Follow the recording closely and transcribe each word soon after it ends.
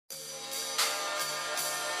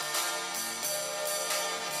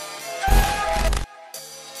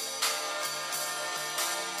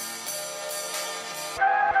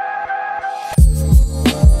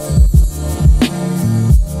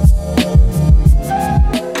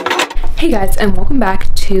Hey guys, and welcome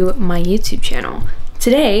back to my YouTube channel.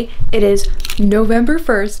 Today it is November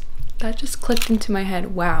 1st. That just clicked into my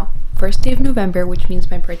head. Wow, first day of November, which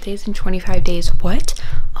means my birthday is in 25 days. What?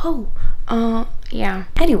 Oh, yeah.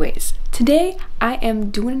 Anyways, today I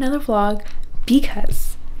am doing another vlog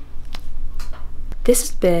because this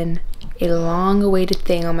has been a long awaited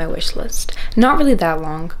thing on my wish list. Not really that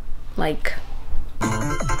long, like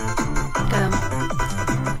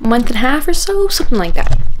month and a half or so, something like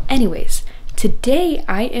that. Anyways, today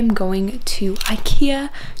I am going to IKEA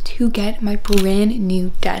to get my brand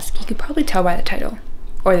new desk. You could probably tell by the title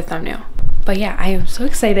or the thumbnail. But yeah, I am so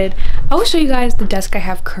excited. I will show you guys the desk I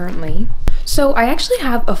have currently. So I actually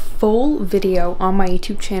have a full video on my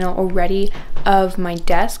YouTube channel already of my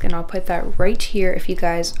desk, and I'll put that right here if you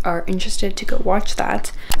guys are interested to go watch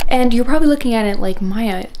that. And you're probably looking at it like,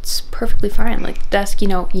 Maya, it's perfectly fine. Like, desk, you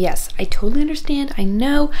know, yes, I totally understand, I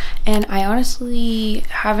know, and I honestly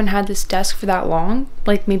haven't had this desk for that long,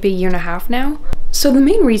 like maybe a year and a half now. So the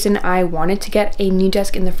main reason I wanted to get a new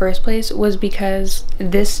desk in the first place was because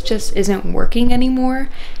this just isn't working anymore.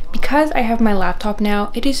 Because I have my laptop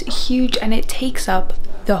now, it is huge and it takes up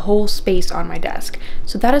the whole space on my desk.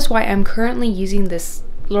 So that is why I'm currently using this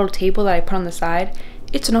little table that I put on the side.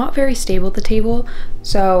 It's not very stable, the table,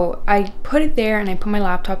 so I put it there and I put my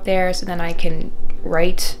laptop there so then I can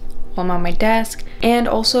write while I'm on my desk. And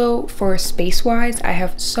also for space wise, I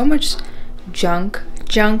have so much junk,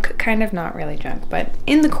 kind of, not really junk, but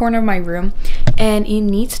in the corner of my room, and it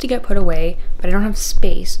needs to get put away, but I don't have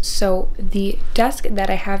space. So the desk that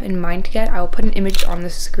I have in mind to get, I'll put an image on the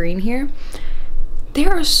screen here. There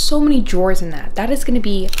are so many drawers in that. That is going to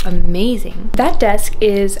be amazing. That desk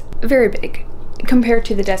is very big compared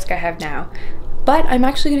to the desk I have now. But I'm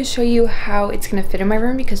actually going to show you how it's going to fit in my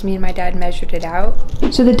room because me and my dad measured it out.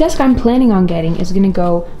 So the desk I'm planning on getting is going to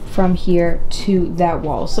go from here to that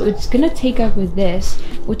wall. So it's going to take up with this,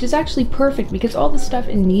 which is actually perfect because all the stuff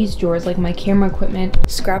in these drawers, like my camera equipment,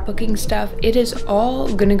 scrapbooking stuff, it is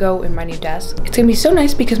all going to go in my new desk. It's going to be so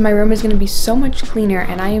nice because my room is going to be so much cleaner,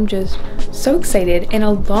 and I am just so excited. And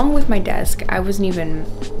along with my desk, I wasn't even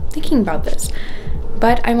thinking about this,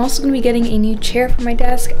 but I'm also going to be getting a new chair for my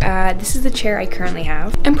desk. This is the chair I currently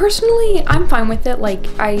have. And personally, I'm fine with it. Like,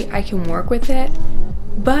 I can work with it.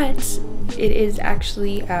 But it is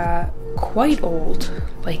actually quite old.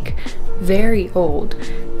 Like, very old.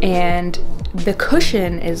 And the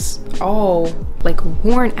cushion is all, like,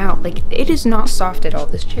 worn out. Like, it is not soft at all.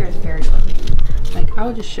 This chair is very heavy. Like,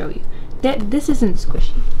 I'll just show you. This isn't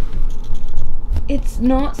squishy. It's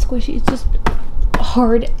not squishy. It's just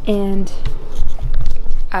hard, and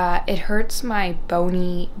it hurts my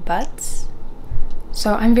bony butt.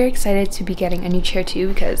 So I'm very excited to be getting a new chair too,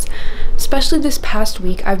 because especially this past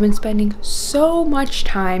week I've been spending so much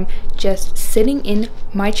time just sitting in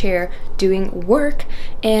my chair doing work.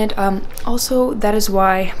 And also that is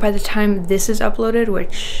why by the time this is uploaded,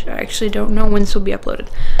 which I actually don't know when this will be uploaded,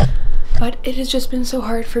 but it has just been so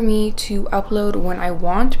hard for me to upload when I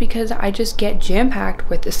want because I just get jam-packed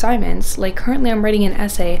with assignments. Like, currently I'm writing an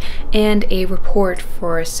essay and a report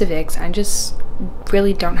for civics. I just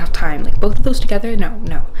really don't have time. Like, both of those together,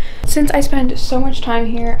 no. Since I spend so much time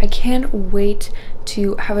here, I can't wait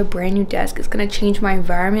to have a brand new desk. It's going to change my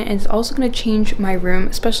environment, and it's also going to change my room,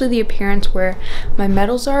 especially the appearance where my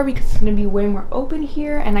medals are, because it's going to be way more open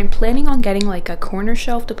here. And I'm planning on getting like a corner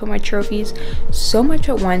shelf to put my trophies. So much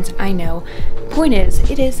at once, I know. Point is,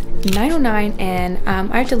 it is 9:09 and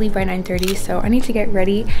I have to leave by 9:30, so I need to get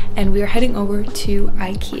ready, and we are heading over to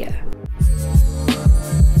IKEA.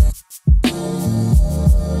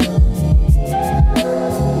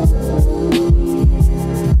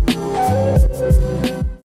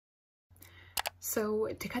 So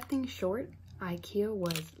to cut things short, IKEA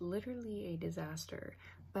was literally a disaster,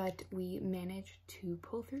 but we managed to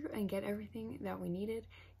pull through and get everything that we needed,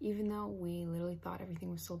 even though we literally thought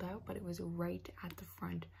everything was sold out, but it was right at the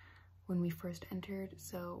front when we first entered.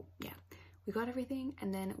 So yeah, we got everything,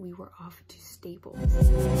 and then we were off to Staples.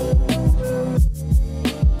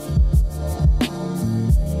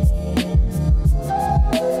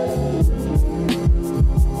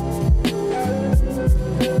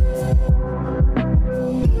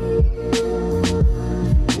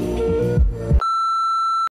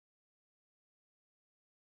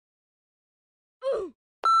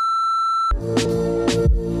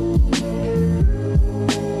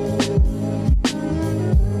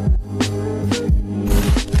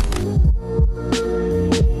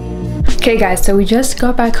 Okay guys, so we just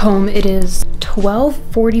got back home. It is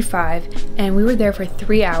 12:45 and we were there for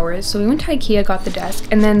 3 hours. So we went to IKEA, got the desk,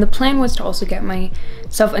 and then the plan was to also get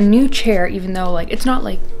myself a new chair, even though like it's not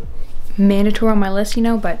like mandatory on my list, you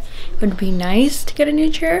know, but it would be nice to get a new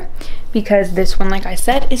chair because this one, like I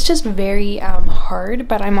said, it's just very hard,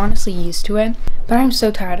 but I'm honestly used to it. But I'm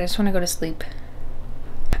so tired, I just want to go to sleep.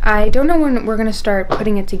 I don't know when we're gonna start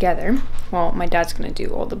putting it together. Well, my dad's gonna do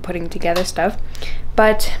all the putting together stuff,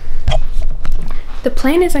 but the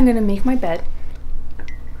plan is I'm gonna make my bed,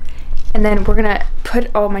 and then we're gonna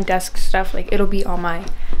put all my desk stuff, like it'll be on my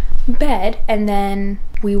bed, and then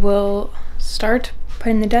we will start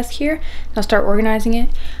putting the desk here and I'll start organizing it.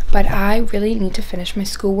 But I really need to finish my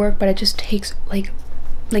schoolwork, but it just takes like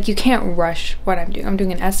you can't rush what I'm doing. I'm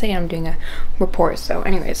doing an essay and I'm doing a report. So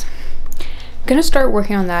anyways, I'm gonna start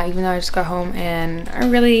working on that, even though I just got home and I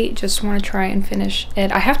really just want to try and finish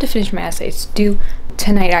it. I have to finish my essay. It's due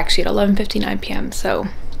tonight actually at 11:59 p.m. so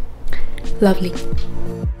lovely.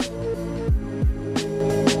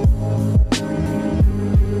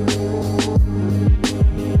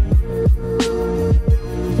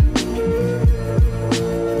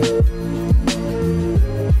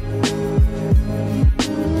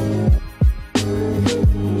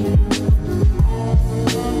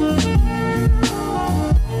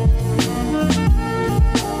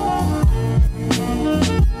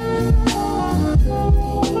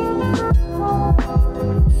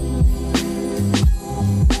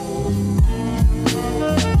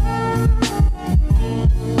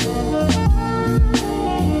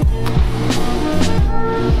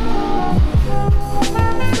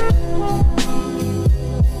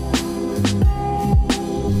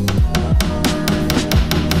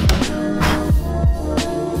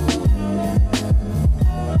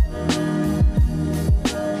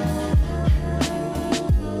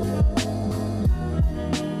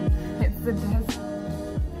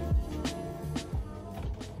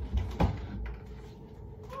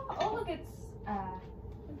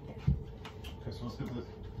 Okay, so let's get this,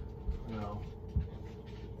 you know.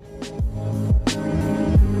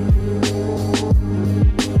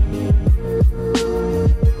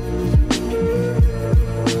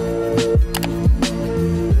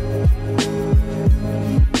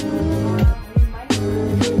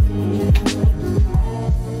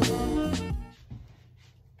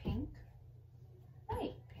 Pink,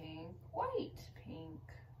 white, pink, white, pink,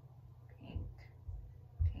 pink,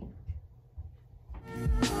 pink.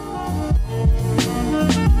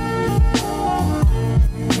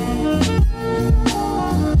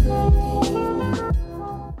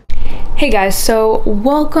 Hey guys, so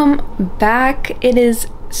welcome back. It is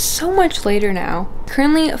so much later now.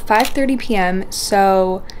 Currently 5:30 p.m.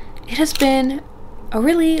 so it has been a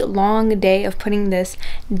really long day of putting this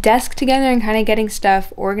desk together and kind of getting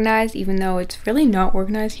stuff organized, even though it's really not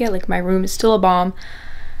organized yet. Like, my room is still a bomb.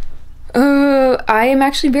 I am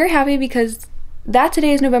actually very happy because that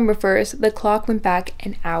today is November 1st. The clock went back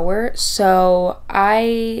an hour, so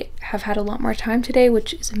I have had a lot more time today,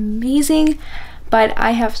 which is amazing. But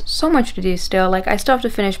I have so much to do still. Like, I still have to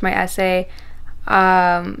finish my essay.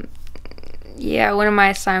 Yeah, one of my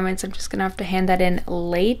assignments, I'm just gonna have to hand that in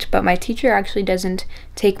late, but my teacher actually doesn't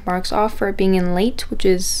take marks off for it being in late, which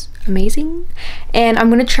is amazing. And I'm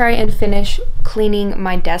gonna try and finish cleaning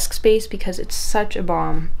my desk space because it's such a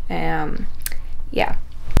bomb. Yeah.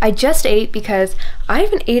 I just ate because I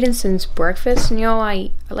haven't eaten since breakfast, and you know,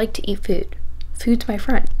 I like to eat food. Food's my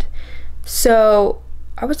friend. So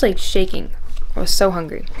I was like shaking. I was so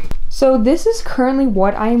hungry. So this is currently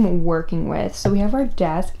what I'm working with. So we have our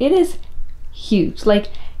desk. It is huge. Like,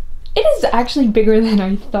 it is actually bigger than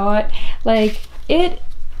I thought. Like,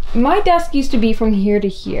 my desk used to be from here to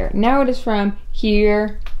here. Now it is from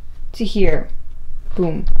here to here.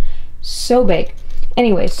 Boom. So big.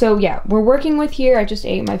 Anyway, so yeah, we're working with here. I just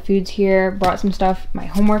ate my foods here, brought some stuff, my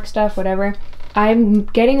homework stuff, whatever. I'm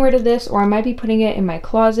getting rid of this, or I might be putting it in my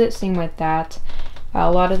closet. Same with that. A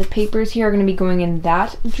lot of the papers here are going to be going in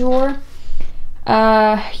that drawer.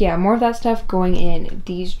 Yeah, more of that stuff going in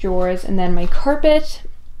these drawers. And then my carpet,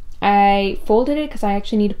 I folded it because I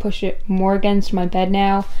actually need to push it more against my bed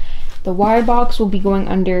now. The wire box will be going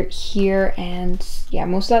under here, and yeah,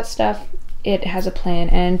 most of that stuff, it has a plan.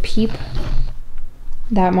 And peep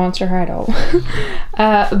that monster idol.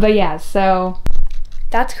 But yeah, so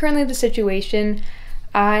that's currently the situation.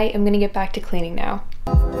 I am going to get back to cleaning now.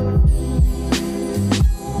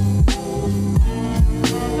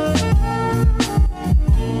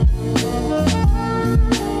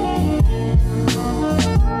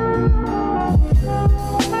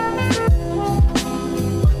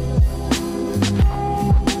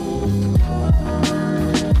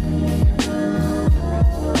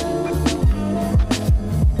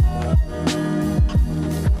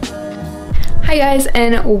 Hi guys,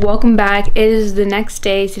 and welcome back. It is the next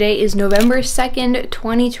day. Today is November 2nd,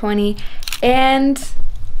 2020, and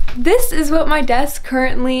this is what my desk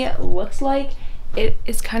currently looks like. It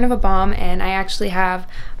is kind of a bomb, and I actually have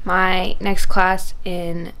my next class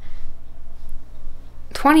in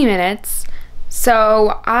 20 minutes.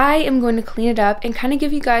 So I am going to clean it up and kind of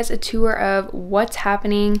give you guys a tour of what's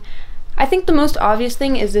happening. I think the most obvious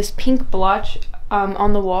thing is this pink blotch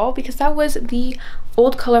on the wall, because that was the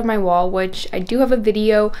old color of my wall, which I do have a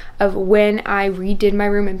video of when I redid my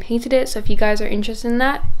room and painted it. So if you guys are interested in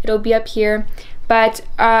that, it'll be up here. But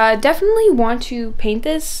definitely want to paint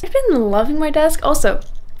this. I've been loving my desk. Also,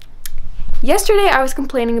 yesterday I was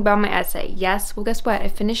complaining about my essay. Yes, well guess what? I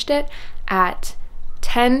finished it at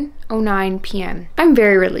 10:09 p.m. I'm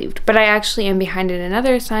very relieved, but I actually am behind in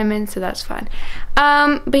another assignment, so that's fun.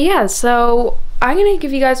 But yeah, so I'm gonna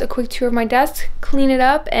give you guys a quick tour of my desk, clean it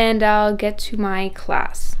up, and I'll get to my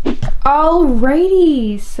class.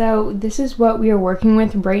 Alrighty, so this is what we are working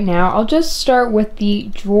with right now. I'll just start with the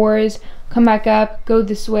drawers, come back up, go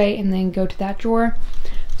this way, and then go to that drawer.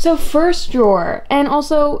 So first drawer, and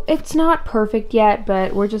also it's not perfect yet,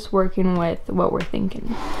 but we're just working with what we're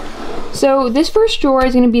thinking. So this first drawer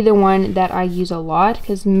is going to be the one that I use a lot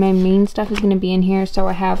because my main stuff is going to be in here. So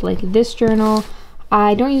I have like this journal.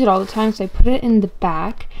 I don't use it all the time, so I put it in the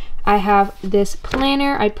back. I have this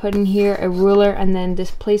planner I put in here, a ruler, and then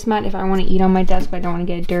this placemat if I want to eat on my desk but I don't want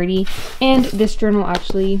to get it dirty. And this journal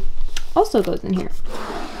actually also goes in here.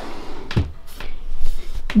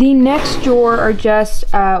 The next drawer are just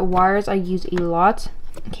wires I use a lot.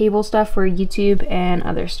 Cable stuff for YouTube and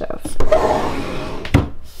other stuff.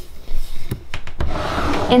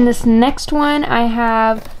 In this next one, I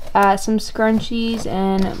have some scrunchies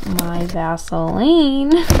and my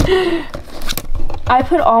Vaseline. I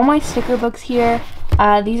put all my sticker books here.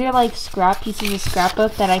 These are like scrap pieces of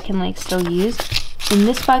scrapbook that I can like still use in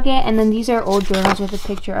this bucket. And then these are old journals with a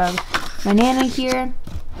picture of my Nana here.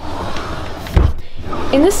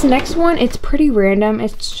 In this next one, it's pretty random.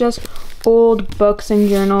 It's just old books and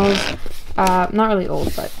journals. Not really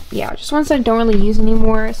old, but yeah, just ones that I don't really use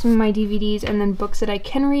anymore. Some of my DVDs, and then books that I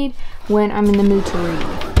can read when I'm in the mood to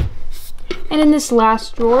read. And in this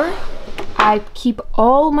last drawer, I keep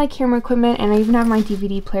all my camera equipment, and I even have my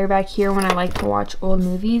DVD player back here when I like to watch old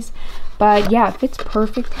movies. But yeah, it fits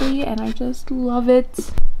perfectly, and I just love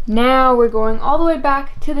it. Now we're going all the way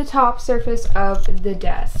back to the top surface of the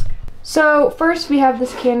desk. So first we have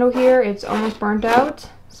this candle here. It's almost burnt out.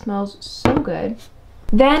 It smells so good.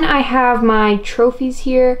 Then I have my trophies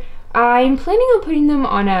here. I'm planning on putting them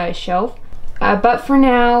on a shelf, but for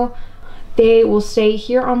now, they will stay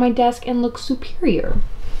here on my desk and look superior.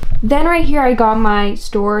 Then right here, I got my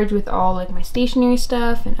storage with all like my stationery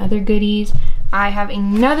stuff and other goodies. I have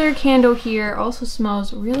another candle here, also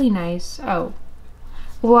smells really nice. Oh,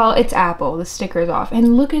 well, it's apple, the sticker's off.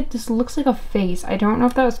 And look at this, looks like a face. I don't know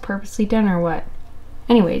if that was purposely done or what.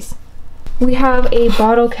 Anyways. We have a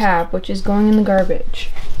bottle cap, which is going in the garbage.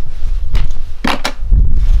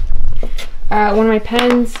 One of my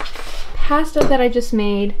pens, pasta that I just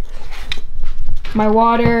made, my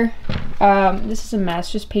water, this is a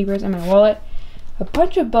mess, just papers and my wallet, a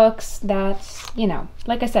bunch of books that's, you know,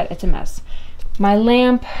 like I said, it's a mess. My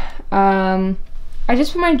lamp, I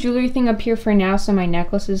just put my jewelry thing up here for now so my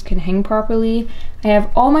necklaces can hang properly. I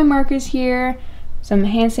have all my markers here, some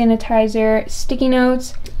hand sanitizer, sticky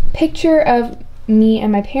notes, picture of me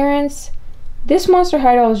and my parents. This Monster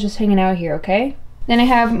High doll is just hanging out here, okay? Then I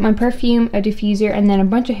have my perfume, a diffuser, and then a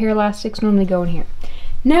bunch of hair elastics normally go in here.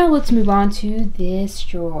 Now let's move on to this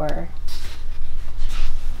drawer.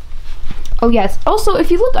 Oh yes, also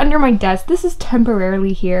if you look under my desk, this is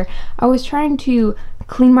temporarily here. I was trying to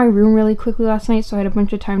clean my room really quickly last night, so I had a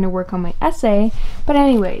bunch of time to work on my essay. But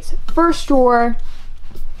anyways, first drawer,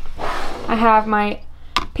 I have my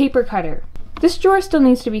paper cutter. This drawer still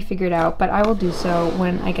needs to be figured out, but I will do so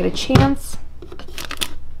when I get a chance.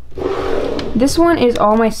 This one is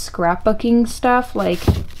all my scrapbooking stuff. Like,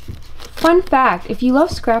 fun fact, if you love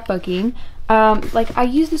scrapbooking, like I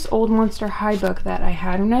use this old Monster High book that I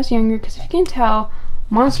had when I was younger, because if you can tell,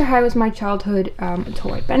 Monster High was my childhood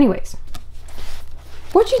toy. But anyways,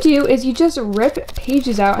 what you do is you just rip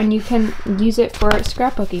pages out and you can use it for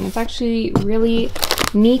scrapbooking. It's actually really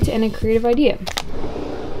neat and a creative idea.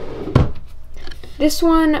 This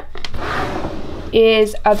one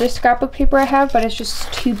is other scrapbook paper I have, but it's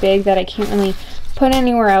just too big that I can't really put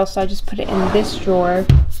anywhere else, so I just put it in this drawer.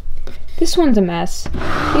 This one's a mess.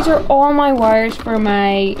 These are all my wires for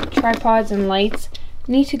my tripods and lights.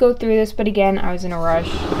 Need to go through this, but again, I was in a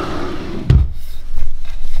rush.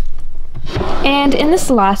 And in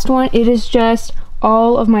this last one, it is just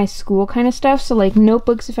all of my school kind of stuff. So like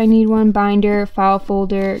notebooks if I need one, binder, file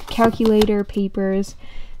folder, calculator, papers.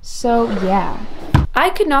 So yeah, I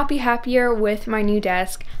could not be happier with my new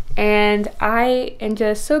desk, and I am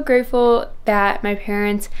just so grateful that my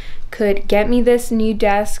parents could get me this new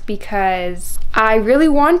desk because I really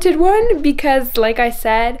wanted one, because like I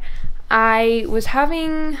said, I was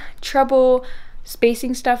having trouble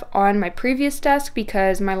spacing stuff on my previous desk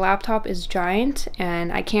because my laptop is giant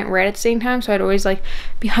and I can't write at the same time, so I'd always like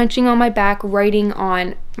be hunching on my back writing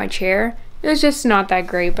on my chair. It was just not that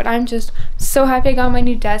great, but I'm just so happy I got my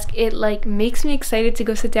new desk. It like makes me excited to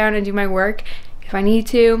go sit down and do my work if I need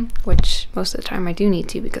to, which most of the time I do need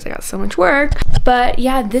to because I got so much work. But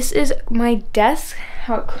yeah, this is my desk,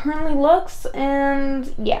 how it currently looks,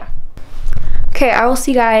 and yeah. Okay, I will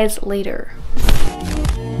see you guys later.